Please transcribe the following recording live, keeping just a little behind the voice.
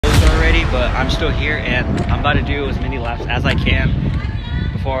but I'm still here and I'm about to do as many laps as I can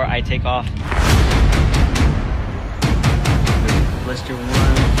before I take off. Blister 1,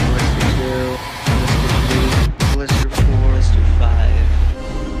 blister 2, blister 3, blister 4, blister 5.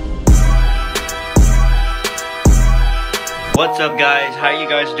 What's up guys, how are you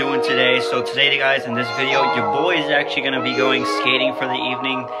guys doing today? So today guys, in this video, your boy is actually going to be going skating for the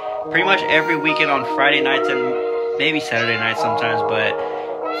evening pretty much every weekend on Friday nights and maybe Saturday nights sometimes, but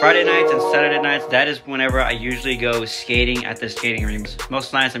Friday nights and Saturday nights, that is whenever I usually go skating at the skating rinks.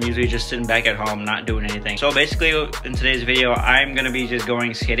 Most nights I'm usually just sitting back at home not doing anything. So basically in today's video, I'm going to be just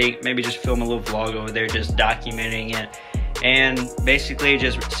going skating, maybe just film a little vlog over there, just documenting it. And basically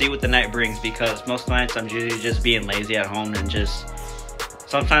just see what the night brings, because most nights I'm usually just being lazy at home and just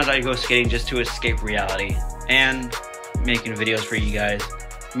sometimes I go skating just to escape reality and making videos for you guys.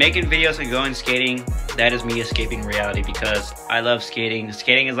 Making videos and going skating, that is me escaping reality because I love skating.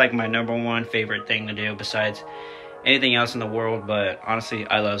 Skating is like my #1 favorite thing to do besides anything else in the world, but honestly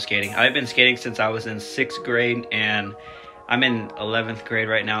I love skating. I've been skating since I was in 6th grade and I'm in 11th grade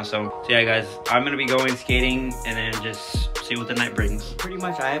right now, so yeah guys, I'm gonna be going skating and then just see what the night brings. Pretty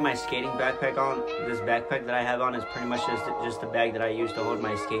much I have my skating backpack on. This backpack that I have on is pretty much just the bag that I use to hold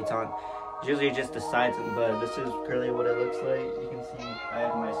my skates on. It's usually just the sides, but this is currently what it looks like. You can see I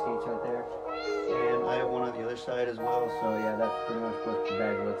have my skates right there, and I have one on the other side as well, so yeah, that's pretty much what the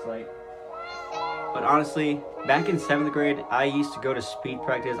bag looks like. But honestly, back in 7th grade, I used to go to speed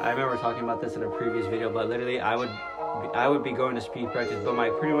practice. I remember talking about this in a previous video, but literally I would be going to speed practice, but my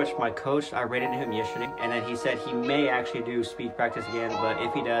coach, I ran into him yesterday, and then he said he may actually do speed practice again, but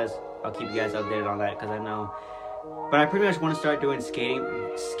if he does, I'll keep you guys updated on that, because I know. But I pretty much want to start doing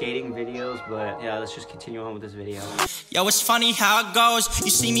skating videos, but yeah, let's just continue on with this video. Yo, it's funny how it goes.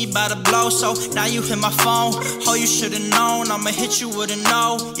 You see me by the blow, so now you hit my phone. Oh, you should've known, I'ma hit you with a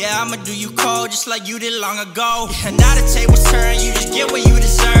no. Yeah, I'ma do you cold, just like you did long ago. And now the tables turn, you just get what you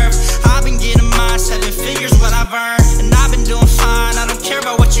deserve. I've been getting mine, 7 figures what I've earned. And I've been doing fine, I don't care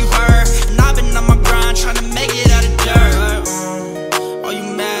about what you heard. And I've been on my grind, trying to make it out of dirt. Oh, you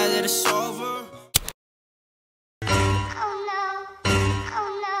mad that it's over?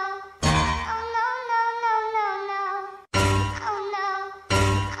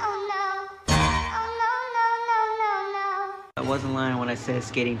 I wasn't lying when I said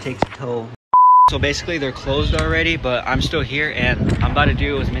skating takes a toll. So basically they're closed already, but I'm still here and I'm about to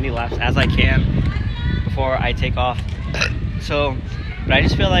do as many laps as I can before I take off. So, but I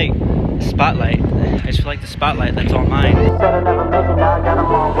just feel like the spotlight that's on mine. The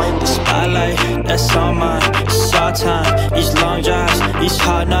spotlight, that's on mine. It's our time. These long drives, these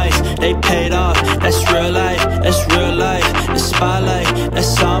hard nights, they paid off. That's real life, that's real life. The spotlight,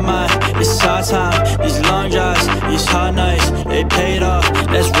 that's on mine. It's our time. These long drives, these hard nights, they paid off.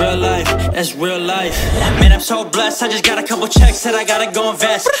 That's real life, that's real life. Man, I'm so blessed. I just got a couple checks that I gotta go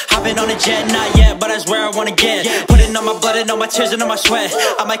invest. Hopping on a jet, not yet, but that's where I wanna get. Putting on my blood and on my tears and on my sweat.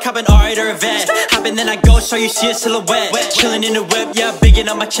 I might cop an R8 or a Vet. Hopping, then I go, so you see a silhouette. Chilling in the whip, yeah, bigging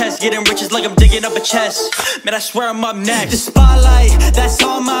on my chest. Getting riches like I'm digging up a chest. Man, I swear I'm up next. The spotlight, that's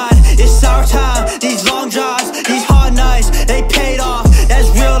all mine. It's our time. These long drives, these hard nights, they paid off. That's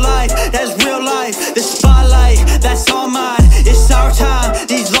real life, that's real life. The spotlight, that's all mine. It's our time.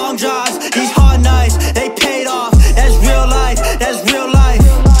 These long drives, these hard nights, they paid off. That's real life, that's real life.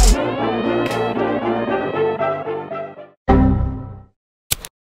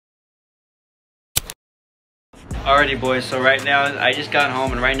 Alrighty boys, so right now I just got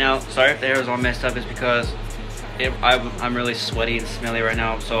home, and right now, sorry if the hair is all messed up, it's because I'm really sweaty and smelly right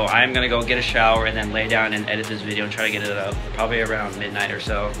now. So I'm gonna go get a shower and then lay down and edit this video and try to get it up probably around midnight or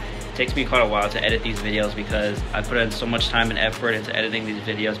so. It takes me quite a while to edit these videos because I put in so much time and effort into editing these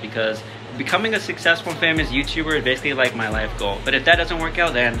videos, because becoming a successful famous YouTuber is basically like my life goal. But if that doesn't work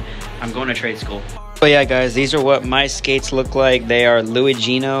out, then I'm going to trade school. So yeah guys, these are what my skates look like. They are Louis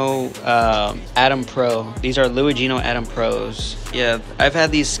Gino Atom Pro. These are Louis Gino Atom Pros. Yeah, I've had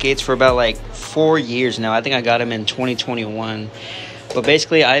these skates for about like 4 years now. I think I got them in 2021. But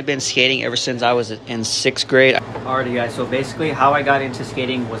basically I've been skating ever since I was in 6th grade. Alrighty guys, so basically how I got into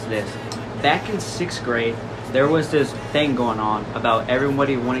skating was this. Back in 6th grade, there was this thing going on about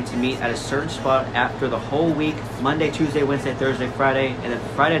everybody wanting to meet at a certain spot after the whole week, Monday, Tuesday, Wednesday, Thursday, Friday, and then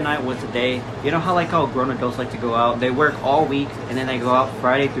Friday night was the day. You know how like how grown adults like to go out? They work all week and then they go out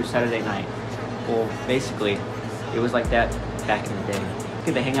Friday through Saturday night. Well, basically, it was like that back in the day.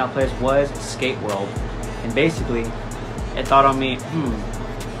 The hangout place was Skate World, and basically, it thought on me,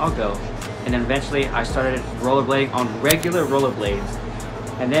 I'll go. And then eventually I started rollerblading on regular rollerblades,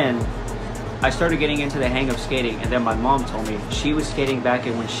 and then I started getting into the hang of skating, and then my mom told me she was skating back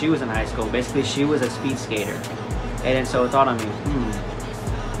when she was in high school. Basically, she was a speed skater. And then so it thought on me,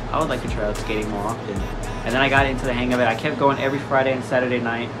 I would like to try out skating more often. And then I got into the hang of it. I kept going every Friday and Saturday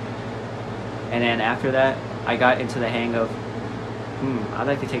night. And then after that, I got into the hang of, I'd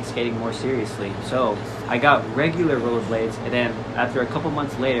like to take skating more seriously. So I got regular rollerblades, and then after a couple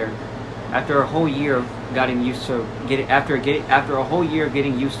months later, after a whole year getting used to after a whole year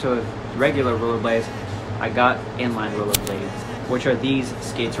getting used to regular rollerblades, I got inline rollerblades, which are these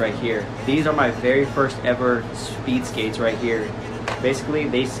skates right here. These are my very first ever speed skates right here. Basically,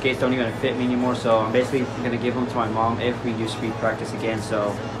 these skates don't even fit me anymore, so I'm basically gonna give them to my mom if we do speed practice again.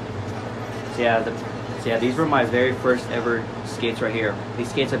 So yeah, these were my very first ever skates right here. These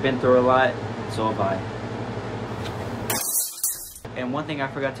skates have been through a lot, so have I. And one thing I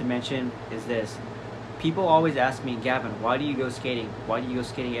forgot to mention is this. People always ask me, Gavin, why do you go skating? Why do you go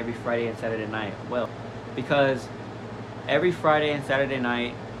skating every Friday and Saturday night? Well, because every Friday and Saturday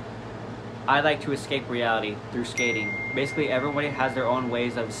night, I like to escape reality through skating. Basically, everybody has their own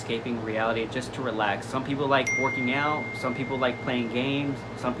ways of escaping reality just to relax. Some people like working out, some people like playing games,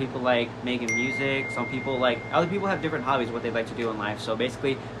 some people like making music, other people have different hobbies, what they like to do in life. So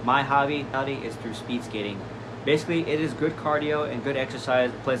basically, my hobby is through speed skating. Basically, it is good cardio and good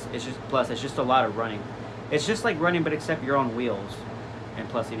exercise, plus it's just a lot of running. It's just like running, but except you're on wheels. And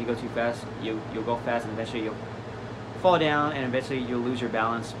plus, if you go too fast, you'll go fast, and eventually you'll fall down, and eventually you'll lose your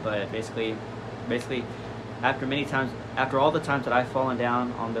balance. But basically, after all the times that I've fallen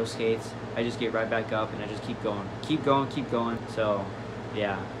down on those skates, I just get right back up and I just keep going. So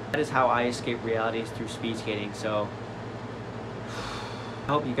yeah, that is how I escape realities, through speed skating. So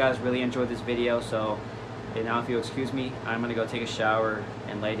I hope you guys really enjoyed this video. So now, if you'll excuse me, I'm gonna go take a shower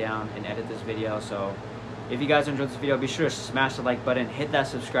and lay down and edit this video. So if you guys enjoyed this video, be sure to smash the like button, hit that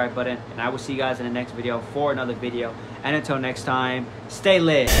subscribe button, and I will see you guys in the next video for another video. And until next time, stay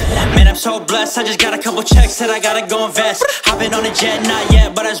lit. Man, I'm so blessed, I just got a couple checks that I gotta go invest. Hopping on a jet, not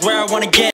yet, but that's where I wanna get.